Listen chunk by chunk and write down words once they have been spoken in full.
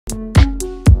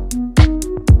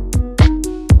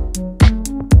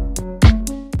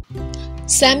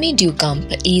Samie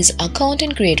Duchamp is a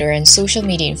content creator and social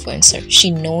media influencer.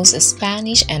 She knows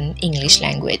Spanish and English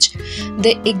language.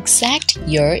 The exact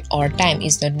year or time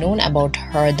is not known about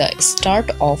her the start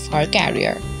of her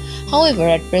career. However,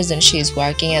 at present she is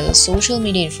working as a social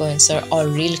media influencer or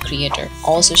reel creator.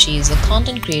 Also, she is a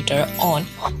content creator on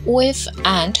OF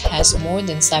and has more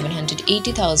than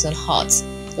 780,000 hearts.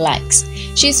 Likes.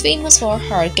 She is famous for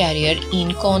her career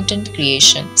in content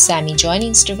creation. Samie joined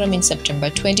Instagram in September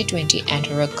 2020 and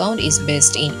her account is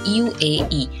based in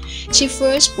UAE. She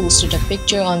first posted a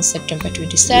picture on September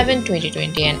 27,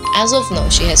 2020 and as of now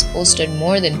she has posted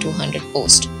more than 200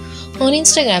 posts. On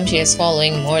Instagram, she is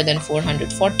following more than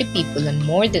 440 people and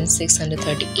more than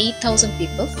 638,000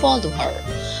 people follow her.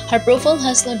 Her profile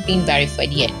has not been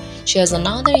verified yet. She has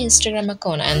another Instagram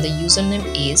account and the username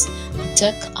is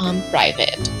Duchamp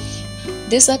Private.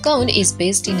 This account is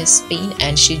based in Spain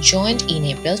and she joined in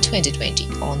April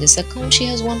 2020. On this account, she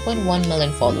has 1.1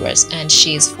 million followers and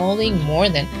she is following more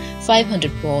than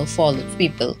 500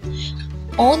 people.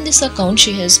 On this account,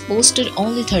 she has posted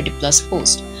only 30 plus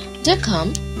posts.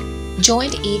 Duchamp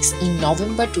joined X in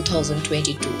November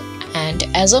 2022 and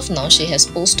as of now she has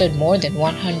posted more than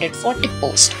 140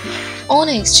 posts. On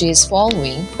X, she is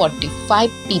following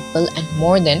 45 people and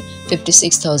more than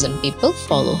 56,000 people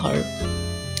follow her.